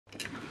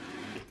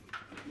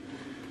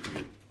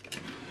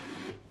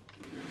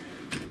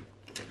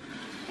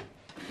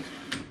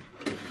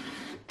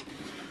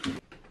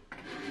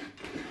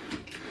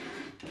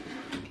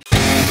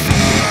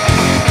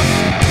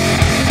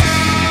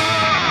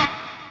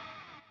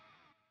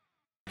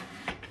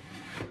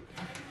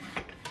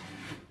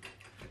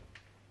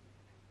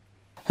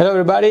Hello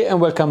everybody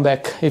and welcome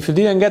back. If you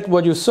didn't get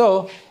what you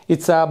saw,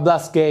 it's a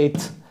blast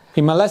gate.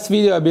 In my last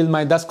video I built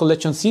my dust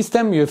collection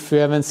system. If you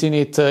haven't seen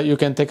it, you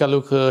can take a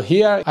look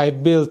here. I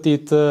built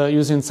it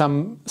using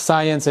some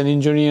science and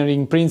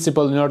engineering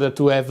principle in order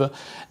to have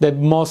the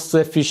most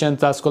efficient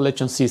dust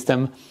collection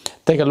system.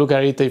 Take a look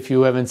at it if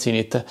you haven't seen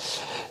it.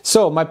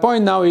 So my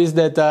point now is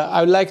that I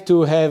would like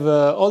to have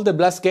all the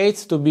blast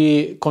gates to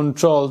be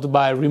controlled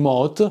by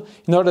remote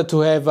in order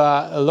to have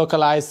a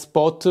localized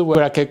spot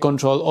where I can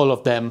control all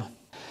of them.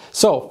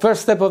 So,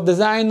 first step of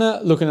design,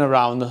 looking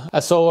around. I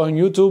saw on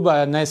YouTube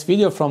a nice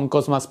video from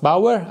Cosmas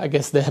Bauer, I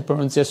guess the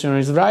pronunciation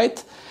is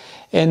right,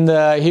 and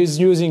he's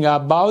using a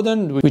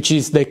Bowden, which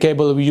is the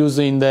cable we use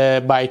in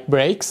the bike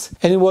brakes,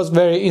 and it was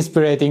very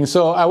inspiring.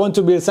 So I want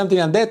to build something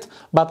like that,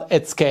 but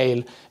at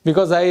scale,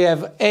 because I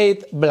have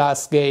 8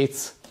 blast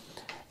gates.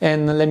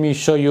 And let me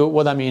show you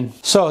what I mean.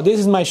 So this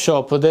is my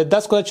shop. The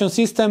dust collection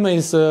system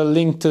is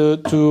linked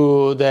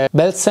to the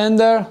belt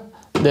sander,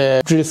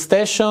 the drill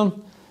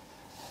station,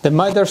 the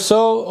miter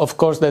saw, of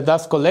course the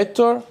dust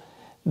collector,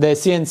 the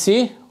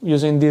CNC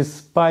using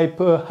this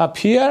pipe up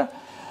here,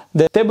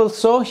 the table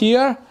saw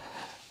here,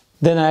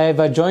 then I have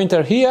a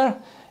jointer here,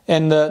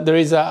 and there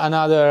is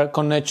another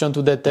connection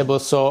to the table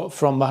saw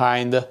from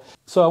behind.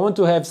 So I want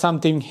to have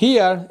something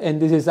here,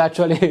 and this is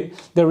actually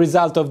the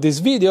result of this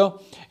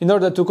video, in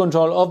order to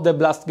control all the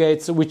blast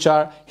gates which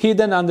are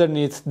hidden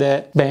underneath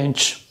the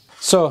bench.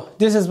 So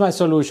this is my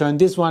solution.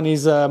 This one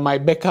is my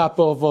backup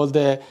of all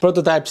the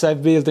prototypes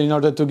I've built in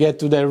order to get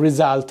to the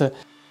result.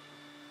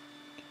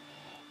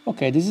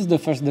 Okay, this is the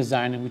first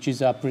design, which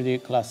is a pretty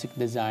classic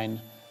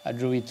design. I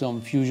drew it on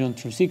Fusion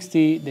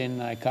 360,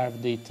 then I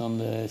carved it on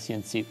the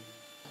CNC.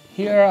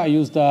 Here I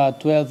used a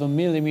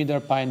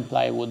 12mm pine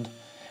plywood.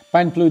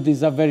 Pine plywood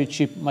is a very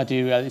cheap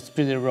material, it's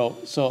pretty raw,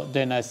 so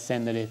then I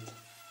sanded it.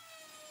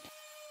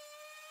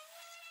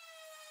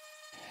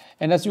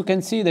 And as you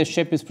can see, the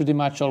shape is pretty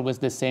much always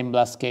the same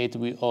blast gate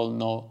we all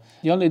know.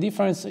 The only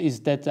difference is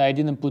that I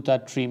didn't put a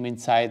trim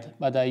inside,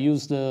 but I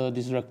used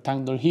this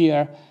rectangle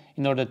here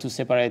in order to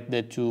separate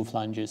the two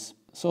flanges.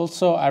 So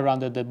also I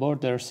rounded the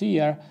borders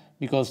here,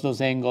 because those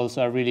angles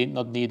are really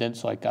not needed,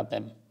 so I cut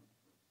them.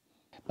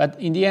 But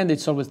in the end,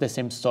 it's always the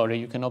same story.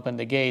 You can open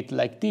the gate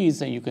like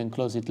this, and you can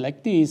close it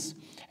like this.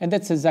 And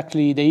that's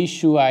exactly the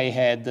issue I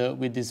had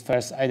with this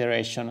first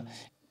iteration.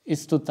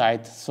 It's too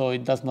tight, so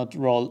it does not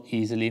roll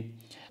easily.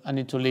 I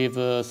need to leave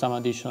some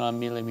additional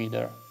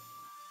millimeter.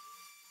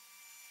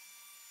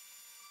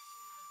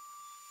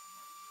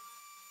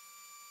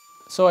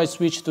 So I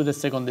switched to the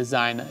second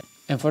design,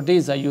 and for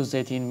this I used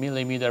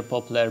 18mm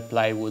poplar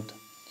plywood.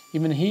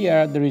 Even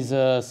here there is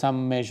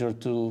some measure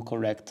to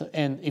correct,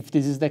 and if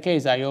this is the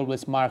case, I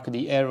always mark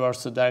the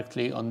errors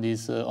directly on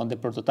the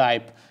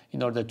prototype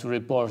in order to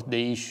report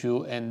the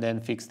issue and then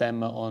fix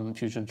them on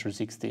Fusion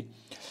 360.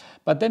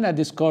 But then I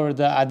discovered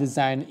a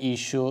design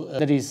issue,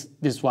 that is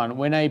this one.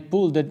 When I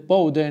pull the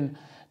Bowden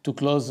to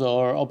close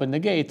or open the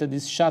gate,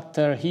 this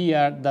shutter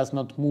here does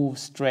not move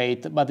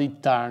straight, but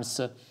it turns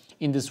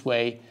in this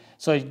way,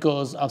 so it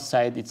goes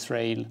outside its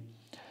rail.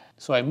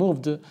 So I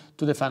moved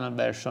to the final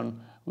version,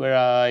 where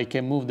I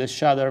can move the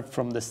shutter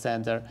from the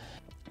center.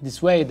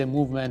 This way the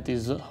movement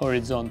is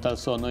horizontal,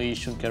 so no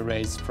issue can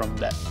raise from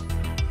that.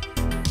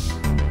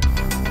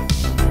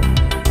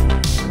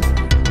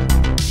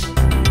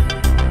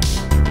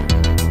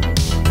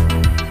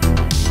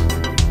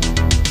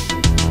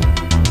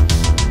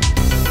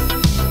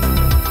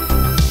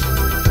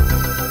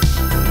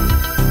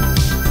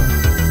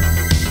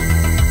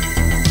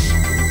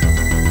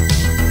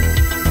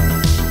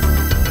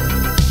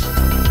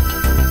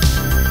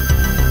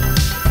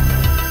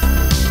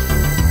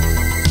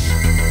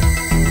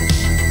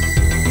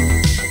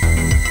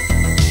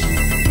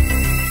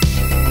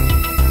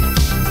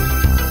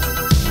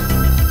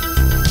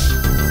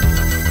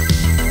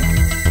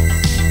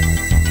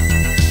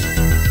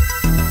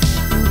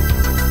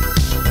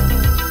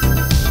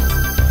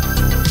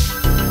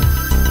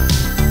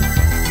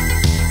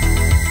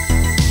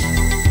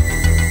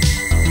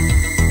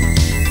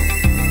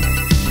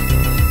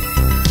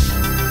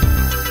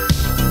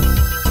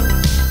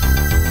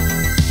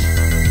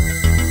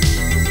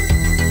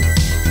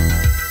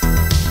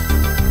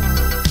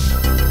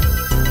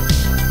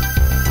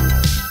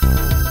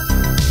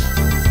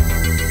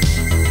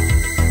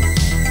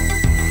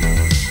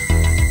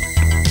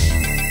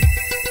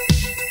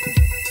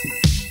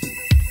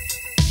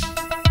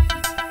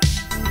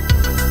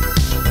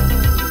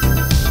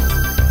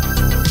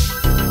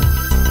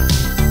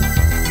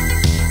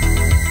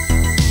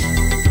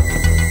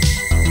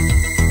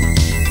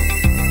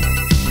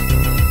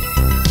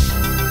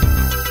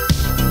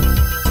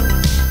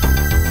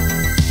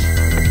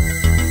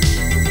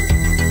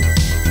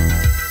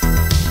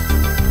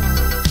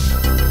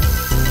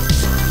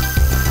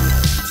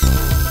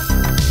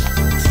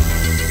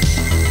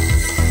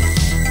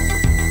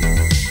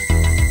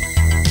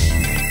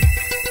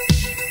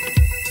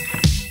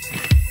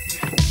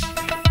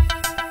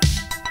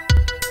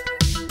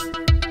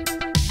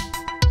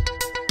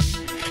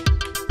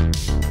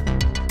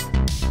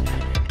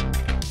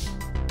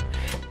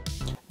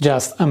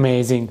 Just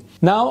amazing.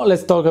 Now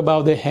let's talk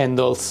about the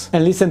handles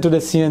and listen to the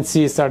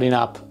CNC starting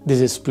up.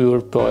 This is pure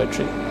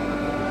poetry.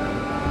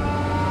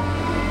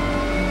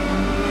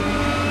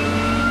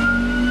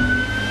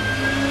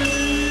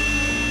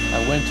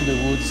 I went to the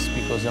woods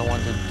because I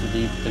wanted to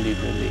live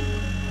deliberately.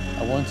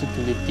 I wanted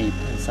to live deep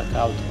and suck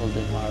out all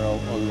the marrow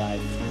of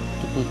life,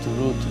 to put to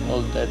root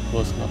all that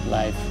was not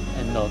life,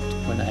 and not,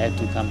 when I had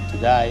to come to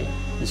die,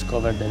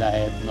 discover that I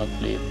had not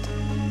lived.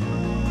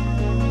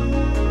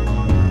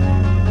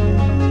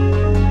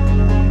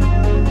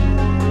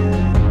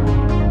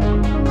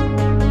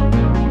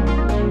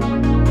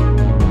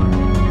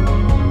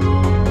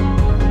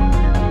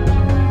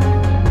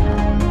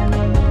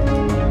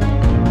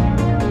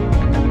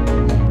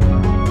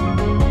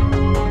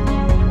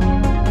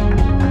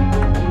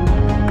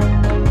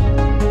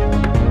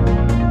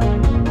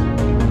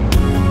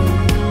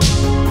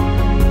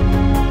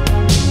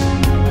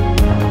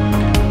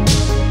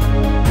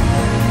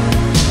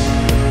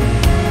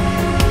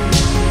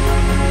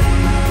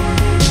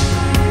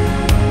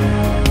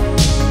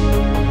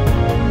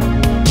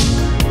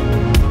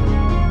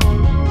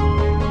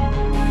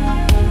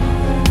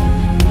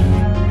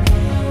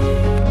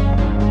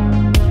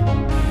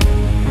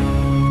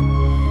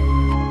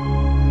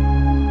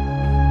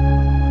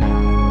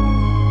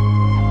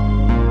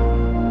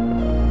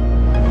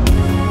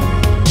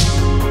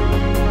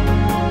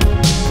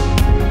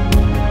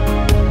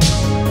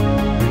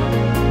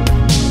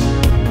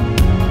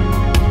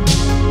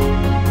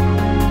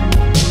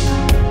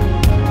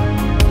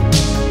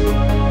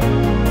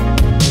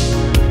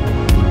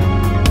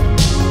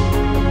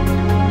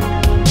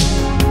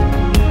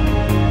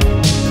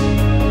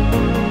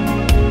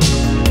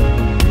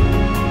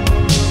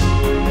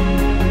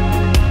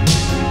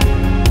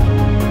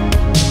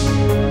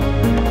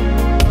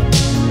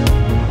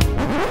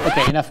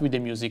 Okay, enough with the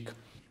music.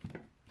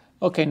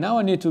 Okay, now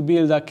I need to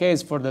build a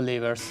case for the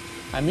levers.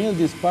 I milled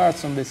these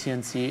parts on the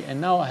CNC and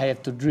now I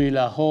have to drill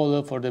a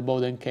hole for the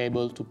Bowden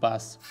cable to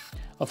pass.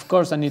 Of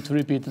course I need to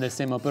repeat the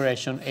same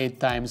operation 8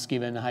 times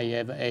given I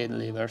have 8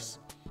 levers.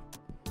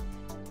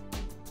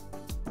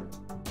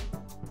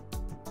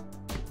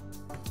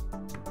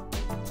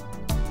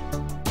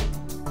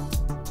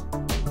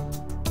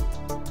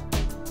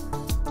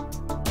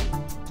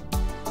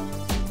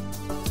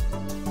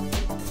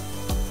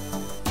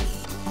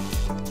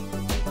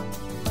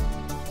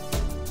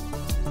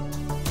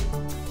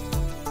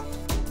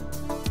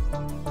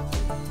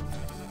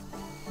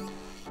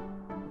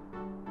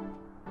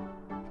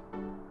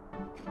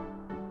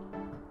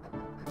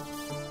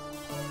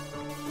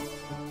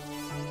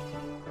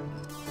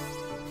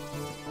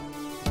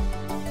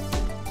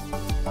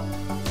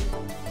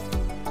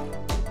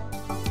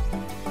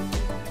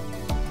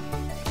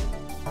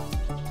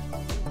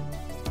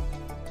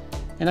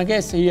 And I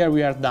guess here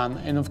we are done,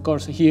 and of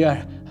course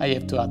here I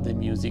have to add the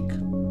music.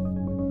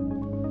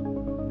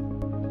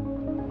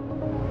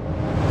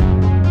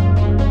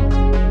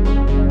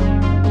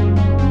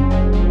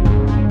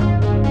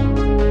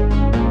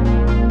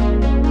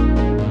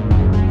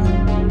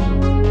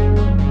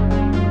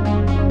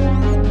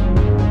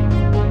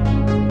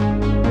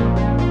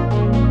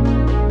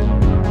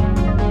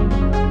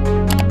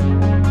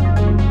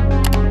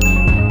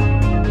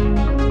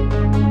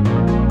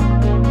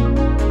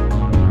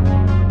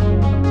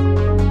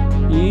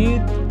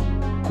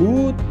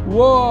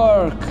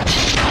 Work!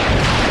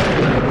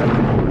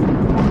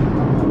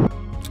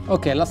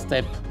 Okay, last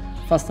step.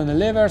 Fasten the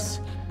levers,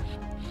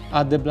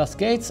 add the blast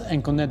gates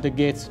and connect the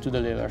gates to the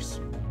levers.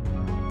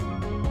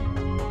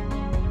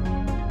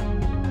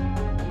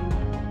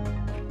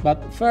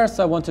 But first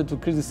I wanted to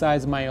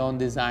criticize my own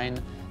design.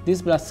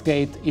 This blast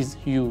gate is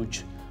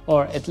huge,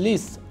 or at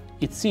least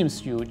it seems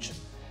huge.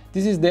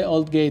 This is the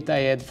old gate I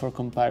had for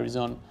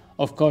comparison.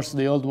 Of course,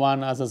 the old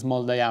one has a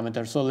small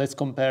diameter, so let's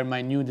compare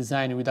my new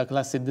design with a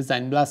classic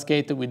design blast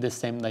gate with the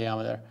same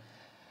diameter.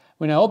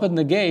 When I open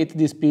the gate,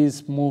 this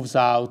piece moves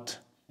out,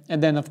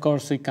 and then of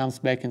course it comes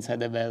back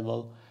inside the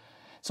valve.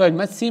 So it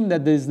might seem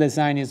that this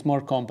design is more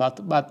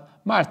compact, but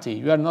Marty,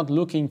 you are not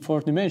looking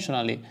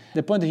four-dimensionally.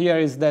 The point here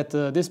is that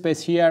this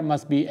space here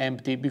must be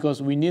empty, because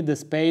we need the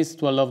space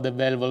to allow the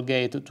valve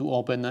gate to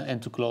open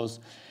and to close.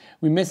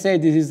 We may say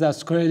this is a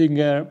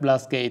Schrödinger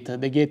blast gate.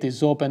 The gate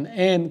is open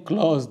and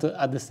closed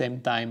at the same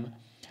time.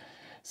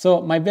 So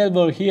my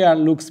valve here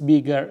looks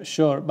bigger,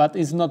 sure, but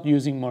it's not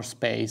using more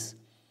space.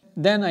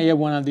 Then I have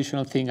one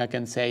additional thing I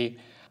can say.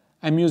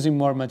 I'm using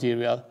more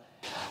material.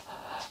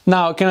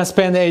 Now, can I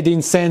spend 18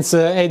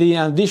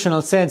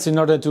 additional cents in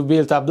order to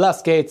build a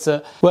blast gate?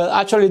 Well,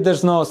 actually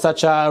there's no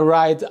such a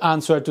right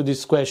answer to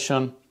this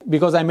question,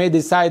 because I may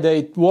decide that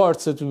it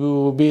worth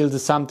to build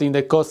something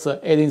that costs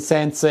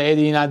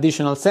 18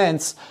 additional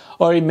cents,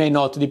 or it may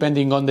not,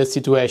 depending on the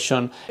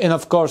situation. And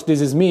of course,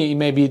 this is me, it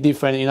may be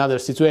different in other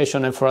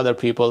situations and for other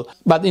people.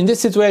 But in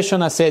this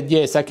situation, I said,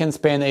 yes, I can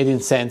spend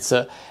 18 cents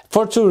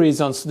for 2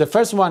 reasons. The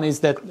first one is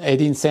that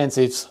 18 cents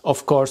is,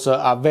 of course,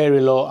 a very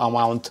low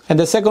amount. And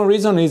the second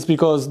reason is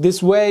because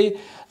this way,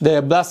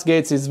 the blast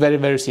gates is very,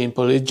 very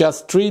simple. It's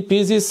just 3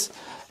 pieces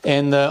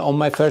And on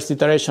my first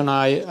iteration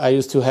I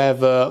used to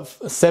have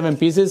 7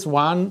 pieces,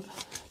 1,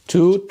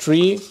 2,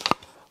 3,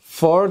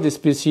 4, this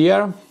piece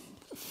here,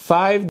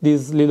 5,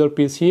 this little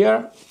piece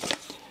here,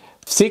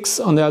 6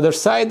 on the other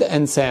side,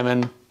 and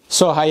 7.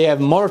 So I have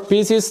more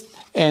pieces,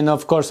 and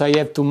of course I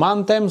have to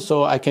mount them,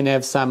 so I can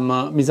have some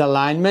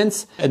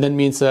misalignments, and that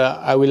means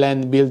I will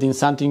end building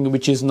something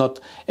which is not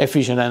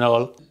efficient at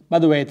all. By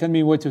the way, tell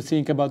me what you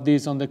think about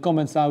this on the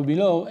comments down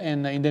below,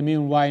 and in the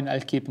meanwhile I'll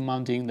keep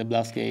mounting the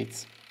blast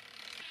gates.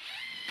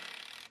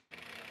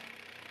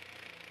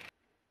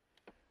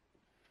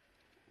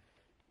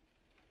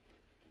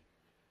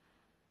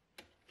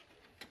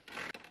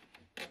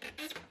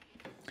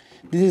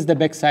 This is the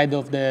back side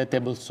of the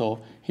table saw.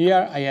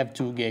 Here I have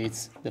 2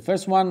 gates. The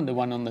first one, the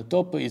one on the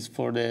top, is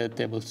for the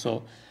table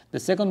saw. The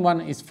second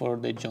one is for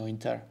the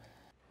jointer.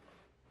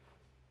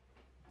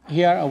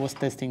 Here I was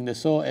testing the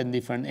saw at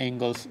different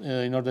angles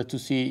in order to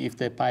see if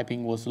the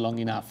piping was long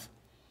enough.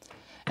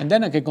 And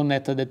then I can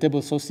connect the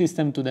table saw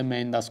system to the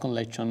main dust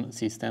collection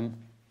system.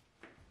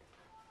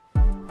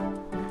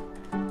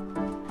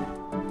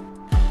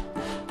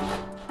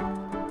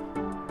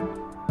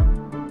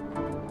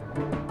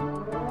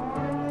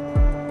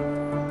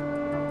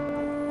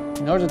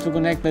 In order to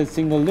connect the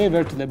single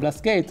lever to the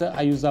blast gate,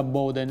 I use a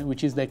Bowden,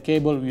 which is the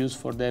cable used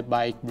for the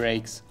bike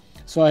brakes.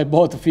 So I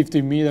bought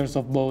 50 meters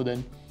of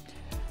Bowden.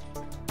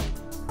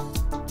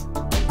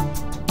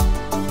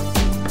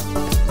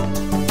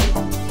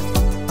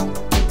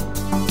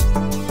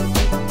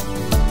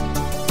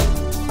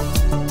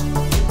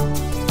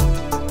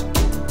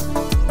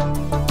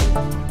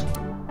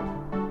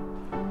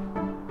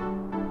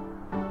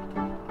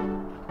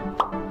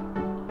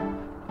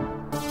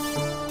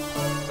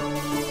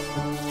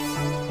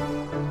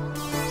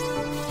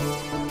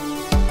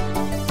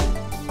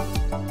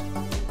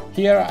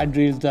 Here I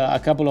drilled a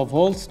couple of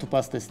holes to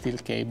pass the steel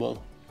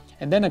cable,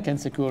 and then I can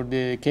secure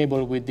the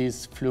cable with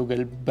this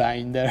flugel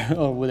binder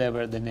or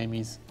whatever the name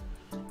is.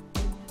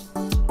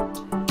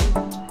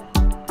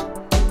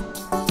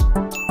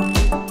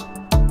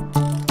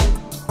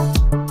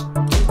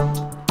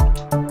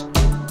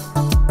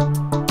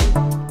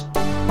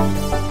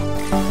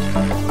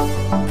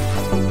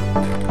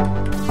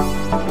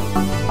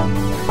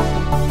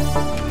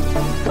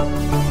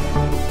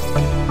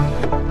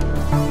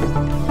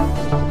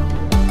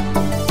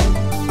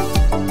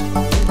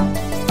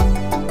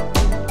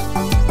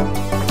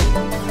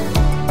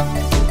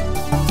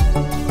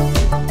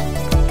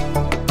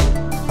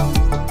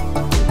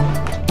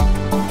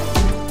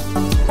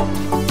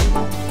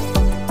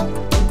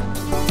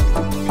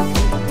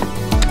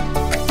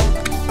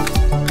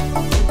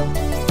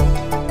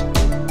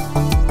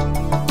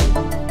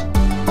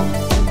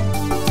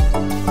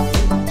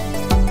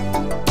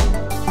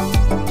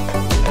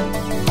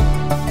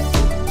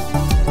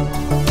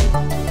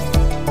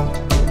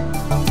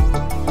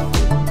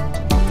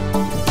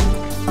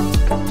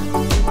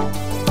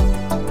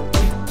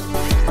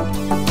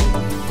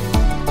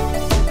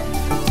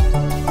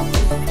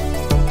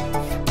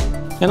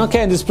 And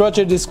okay, this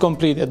project is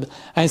completed.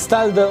 I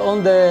installed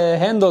all the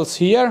handles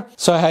here,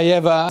 so I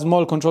have a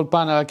small control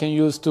panel I can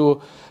use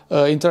to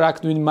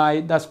interact with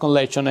my dust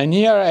collection. And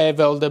here I have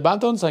all the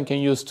buttons I can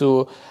use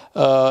to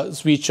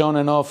switch on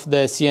and off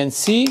the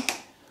CNC,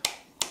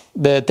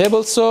 the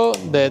table saw,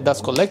 the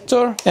dust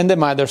collector, and the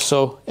mother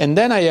saw. And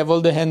then I have all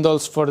the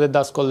handles for the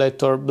dust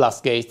collector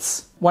blast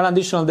gates. One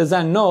additional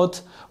design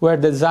note, where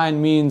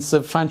design means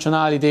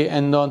functionality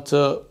and not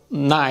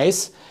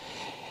nice,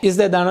 is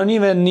that I don't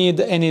even need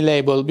any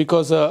label,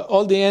 because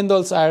all the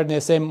handles are in the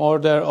same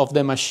order of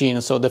the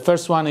machine. So the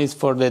first one is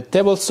for the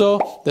table saw,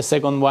 the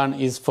second one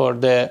is for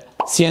the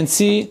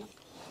CNC,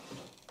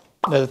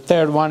 the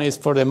third one is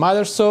for the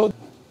mother saw,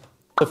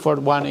 the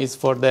fourth one is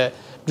for the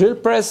drill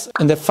press,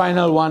 and the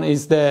final one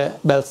is the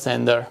belt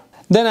sander.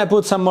 Then I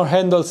put some more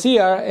handles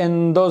here,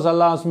 and those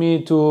allows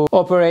me to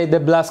operate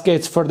the blast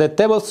gates for the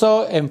table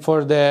saw and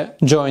for the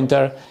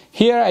jointer.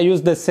 Here I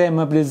use the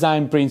same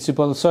design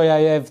principle, so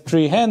I have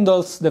 3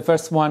 handles. The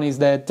first one is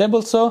the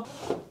table saw,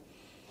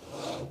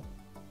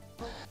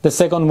 the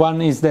second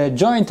one is the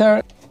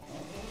jointer,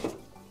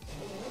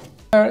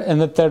 and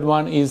the third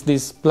one is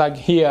this plug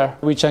here,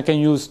 which I can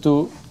use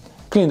to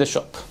clean the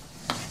shop.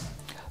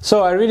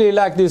 So I really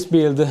like this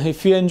build.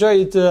 If you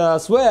enjoy it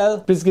as well,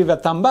 please give a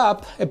thumb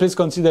up and please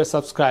consider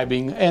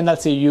subscribing, and I'll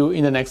see you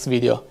in the next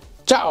video.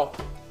 Ciao!